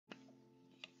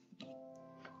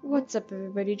What's up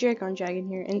everybody, Dragon Dragon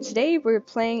here, and today we're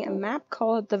playing a map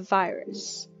called The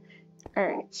Virus.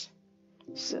 Alright,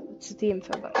 so it's the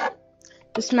info button.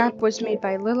 This map was made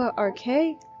by Lila RK.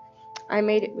 I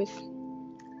made it with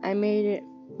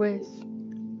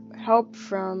help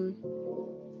from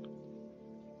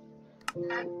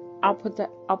I'll put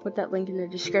that link in the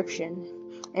description.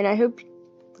 And I hope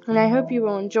you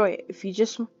will enjoy it. If you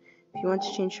want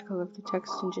to change the color of the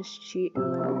text and just cheat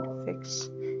and learn how to fix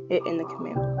it in the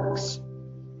command box.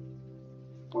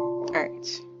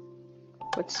 Alright.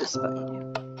 What's this button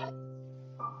do?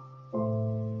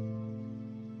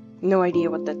 No idea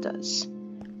what that does.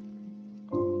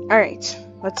 Alright,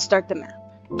 let's start the map.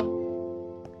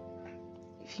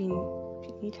 If you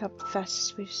need help, the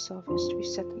fastest way to solve it is to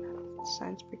reset the map. The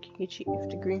signs breaking each if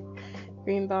the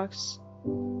green box.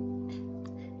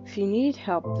 If you need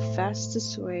help, the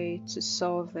fastest way to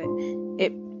solve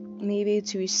it may be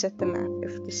to reset the map.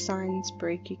 If the signs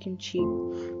break, you can cheat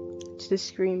to this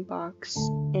green box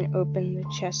and open the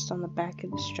chest on the back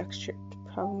of the structure. If the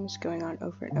problem is going on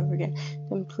over and over again,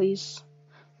 then please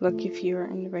look if you are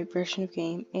in the right version of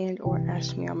game and or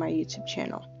ask me on my YouTube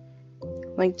channel.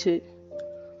 Link to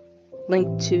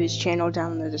his channel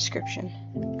down in the description.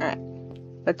 Alright,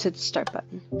 let's hit the start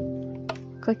button.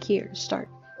 Click here to start.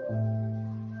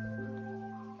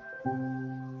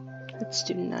 Let's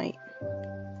do night.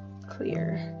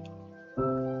 Clear.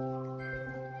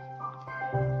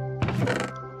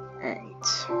 Alright,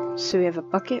 so we have a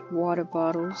bucket, water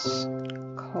bottles,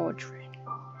 cauldron.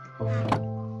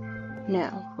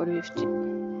 Now, what do we have to do?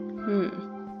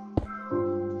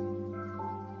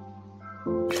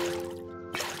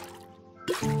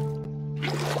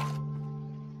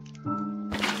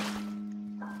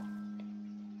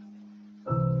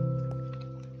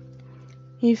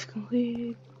 You've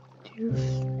completed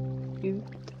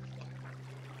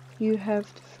you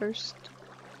have the first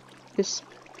this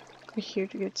click here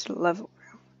to get to the level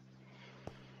room.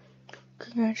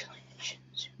 Congratulations,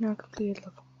 you've now completed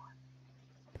level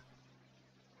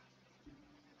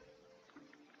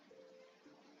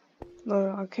 1.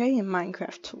 Load okay and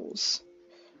Minecraft tools.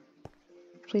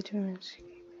 Play 2 minutes.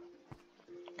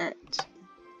 Alright.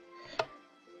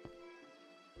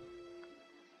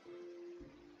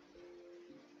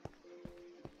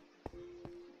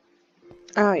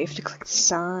 Oh, you have to click the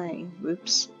sign.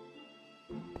 Whoops.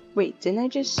 Wait, didn't I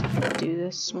just do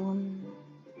this one?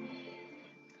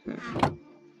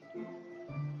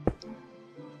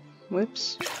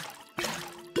 Whoops.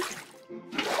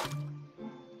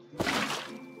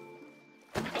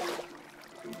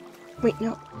 Wait,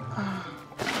 no. Oh,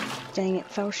 dang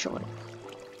it, fell short.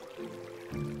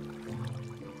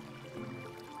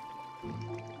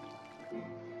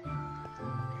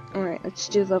 Alright, let's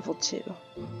do level 2.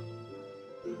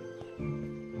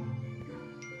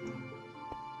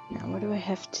 Now, what do I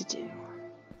have to do?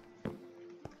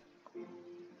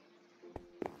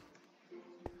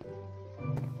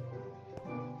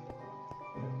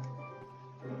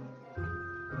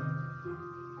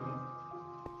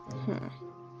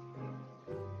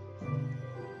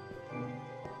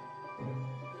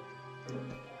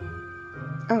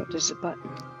 Oh, there's a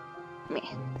button. Meh.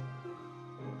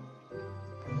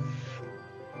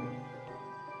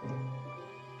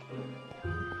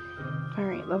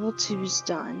 Alright, level 2 is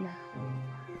done.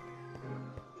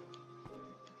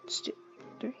 Let's do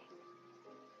 3.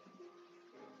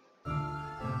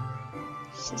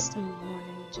 System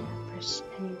warning to press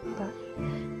any button.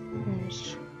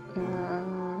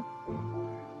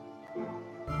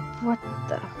 What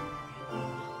the?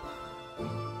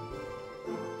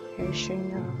 Here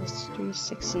showing levels 3,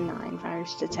 6, and 9.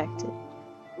 Virus detected.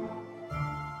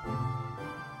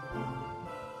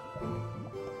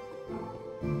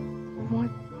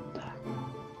 What the?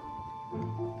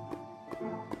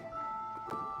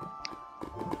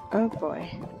 Oh boy.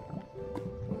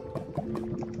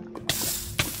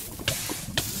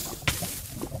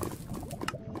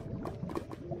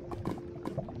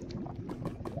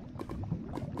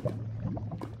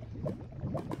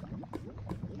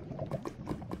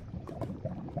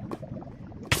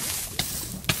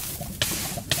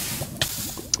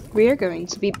 We are going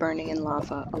to be burning in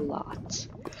lava a lot.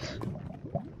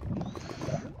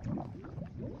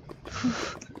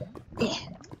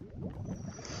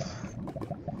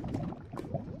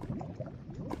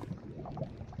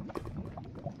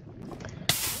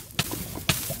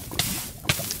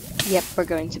 Yep, we're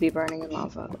going to be burning in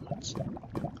lava a lot.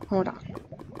 Hold on.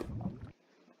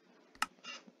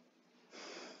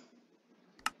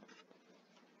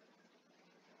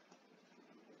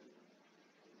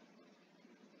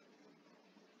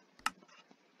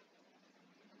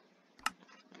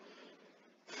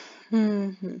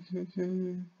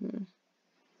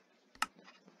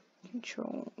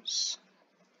 Controls.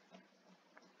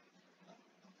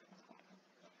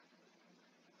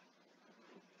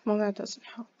 Well, that doesn't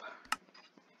help.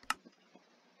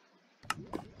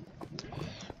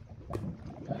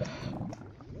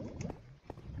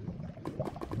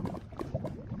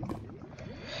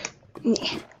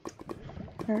 Yeah.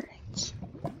 Alright.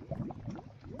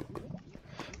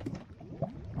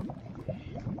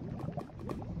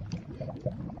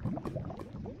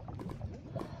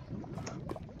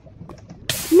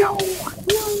 No!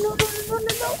 No!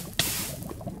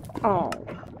 Oh.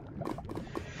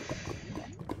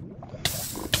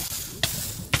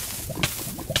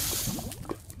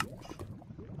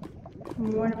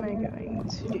 What am I going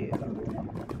to do?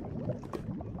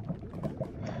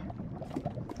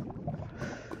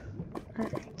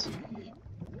 Alright.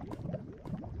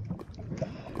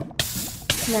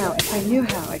 Now, if I knew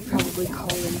how, I'd probably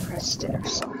call in Preston or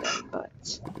something,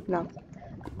 but no.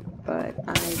 But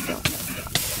I don't know.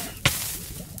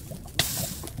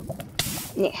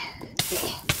 Yeah.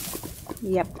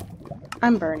 Yep.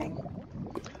 I'm burning.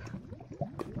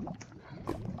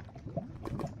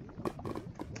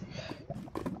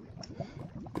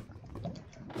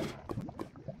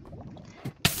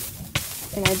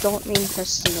 And I don't mean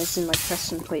Preston as in like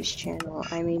Preston Plays channel.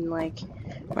 I mean like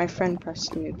my friend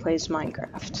Preston who plays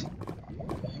Minecraft.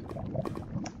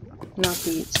 Not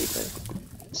the YouTuber.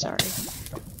 Sorry.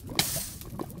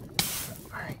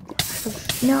 Alright.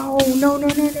 No.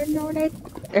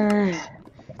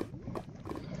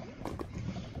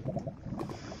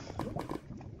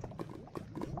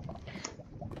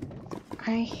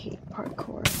 I hate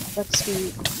parkour. Let's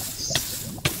be honest.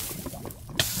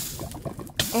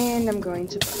 And I'm going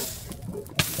to burn.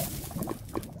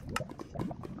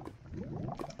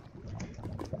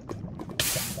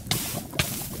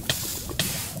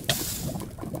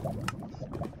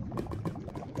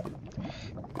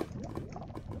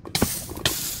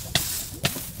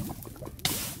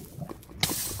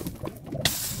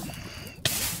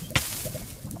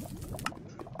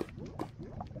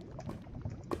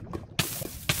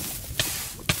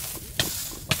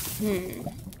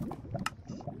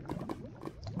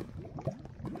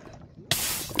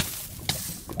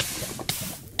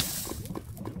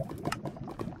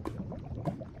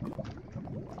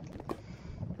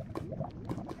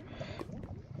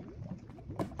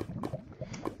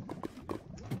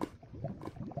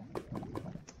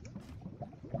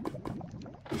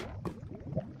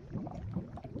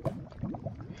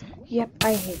 Yep,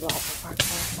 I hate lava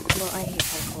parkour. Well, I hate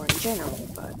parkour in general,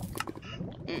 but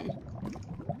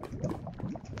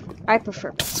I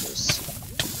prefer buzzers.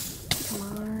 Come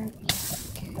on.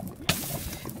 Okay.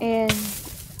 And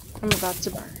I'm about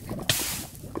to burn.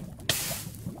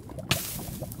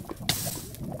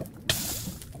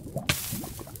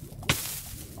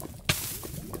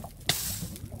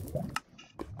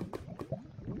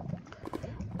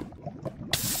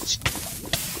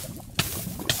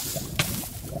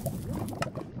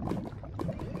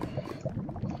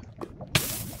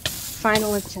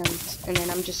 Final attempt, and then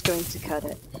I'm just going to cut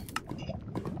it.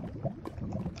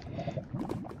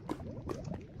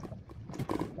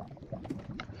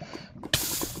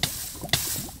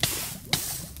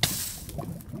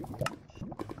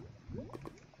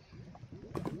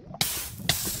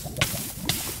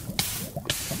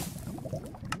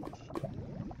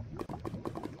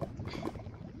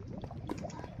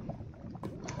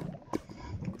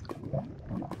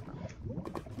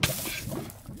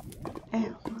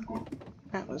 Ow.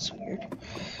 That was weird.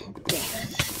 Yeah.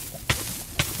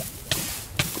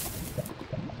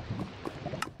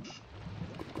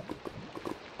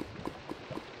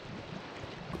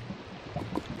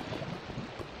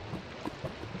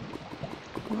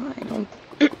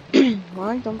 Well,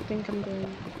 I don't think I'm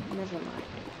going. Never mind.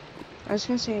 I was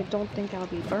gonna say I don't think I'll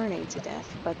be burning to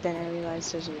death, but then I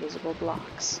realized there's invisible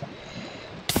blocks.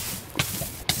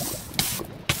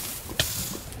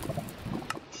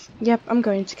 Yep, I'm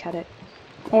going to cut it.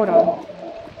 Hold on.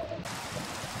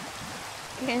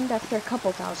 And after a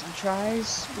couple thousand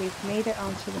tries, we've made it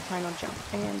onto the final jump.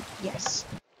 And yes.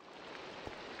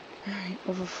 Alright,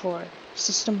 level 4.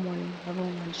 System warning. Level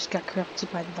 1 just got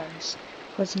corrupted by the virus.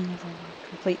 Closing level 1.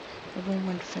 Complete. Level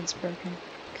 1 defense broken.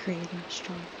 Creating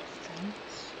strong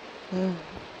defense. Ugh.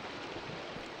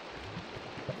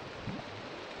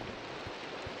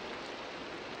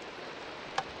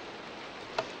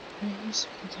 So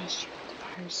we can test you if the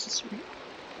virus is real.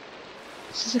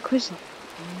 This is a quiz level.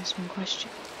 Only ask one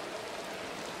question.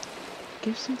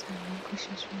 Give some time. One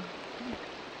question is wrong.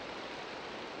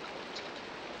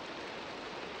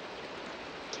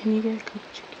 Can you get a couple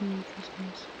chicken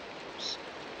Christmas?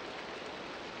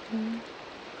 No,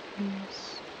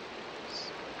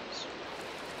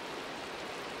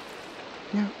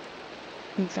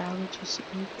 invalid just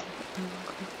eat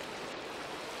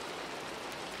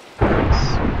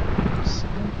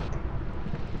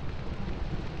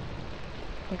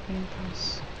opening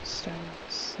press, start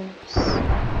 6.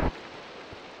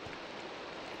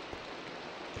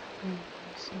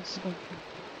 Open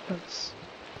plus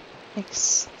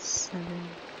X7.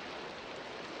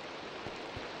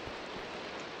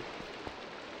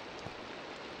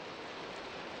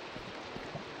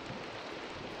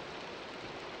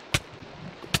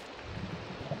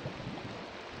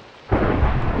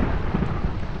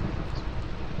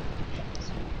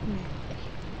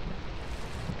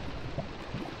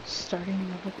 Starting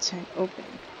level 10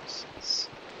 opening process.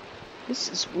 This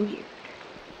is weird.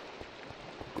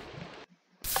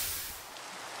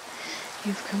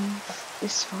 You've come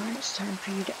this far, it's time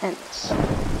for you to end this.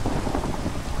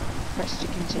 Press to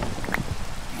continue.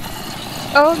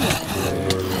 Oh no!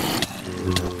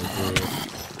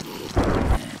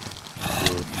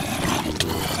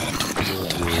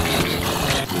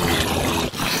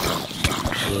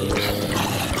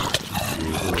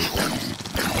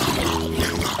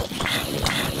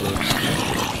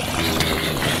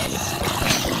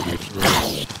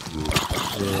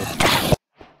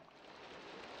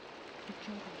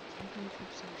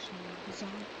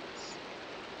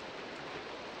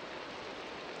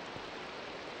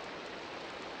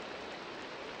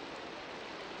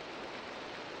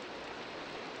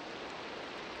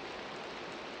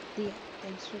 Yeah,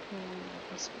 thanks for playing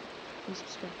with us. Please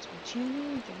subscribe to my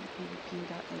channel, join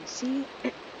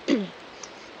PvP.nc.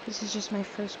 This is just my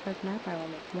first bug map, I will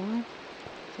make more.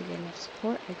 To get enough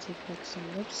support, I take likes on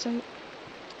the website.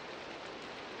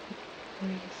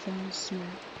 Where you found some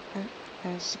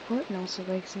as support and also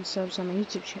likes and subs on my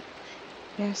YouTube channel.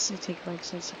 Yes, I take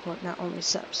likes and support, not only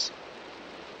subs.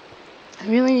 I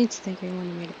really need to thank everyone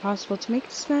who made it possible to make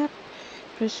this map.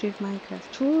 First we have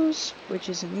Minecraft Tools, which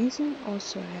is amazing.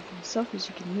 Also I have myself, as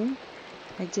you can hear.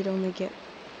 I did only get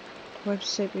a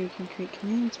website where you can create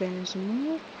commands, banners, and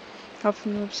more. Help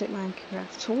from the website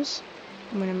Minecraft Tools.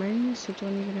 And when I'm writing this, I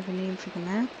don't even have a name for the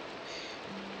map.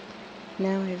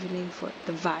 Now I have a name for it,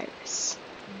 the virus.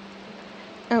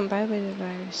 Oh, by the way, the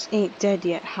virus ain't dead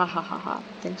yet. Ha ha ha ha.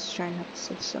 Thanks for trying to help the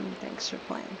system, and thanks for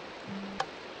playing.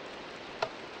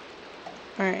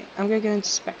 Alright, I'm gonna go into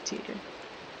Spectator.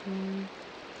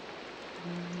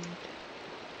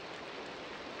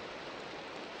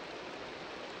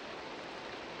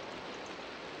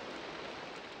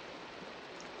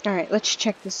 Alright, let's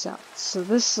check this out. So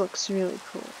this looks really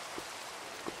cool.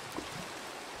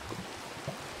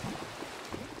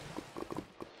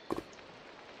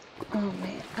 Oh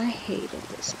man, I hated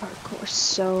this parkour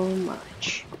so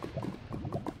much.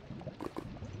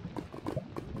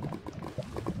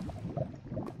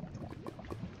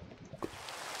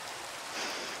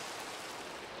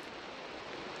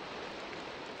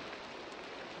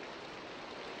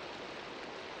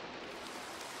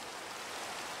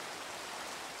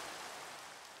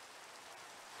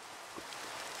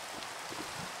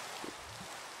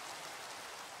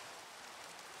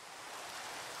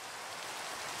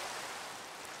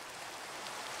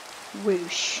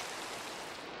 Whoosh.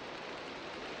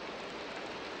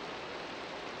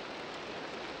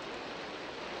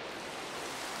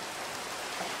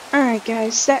 Alright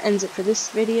guys, that ends it for this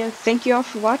video. Thank you all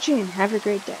for watching and have a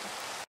great day.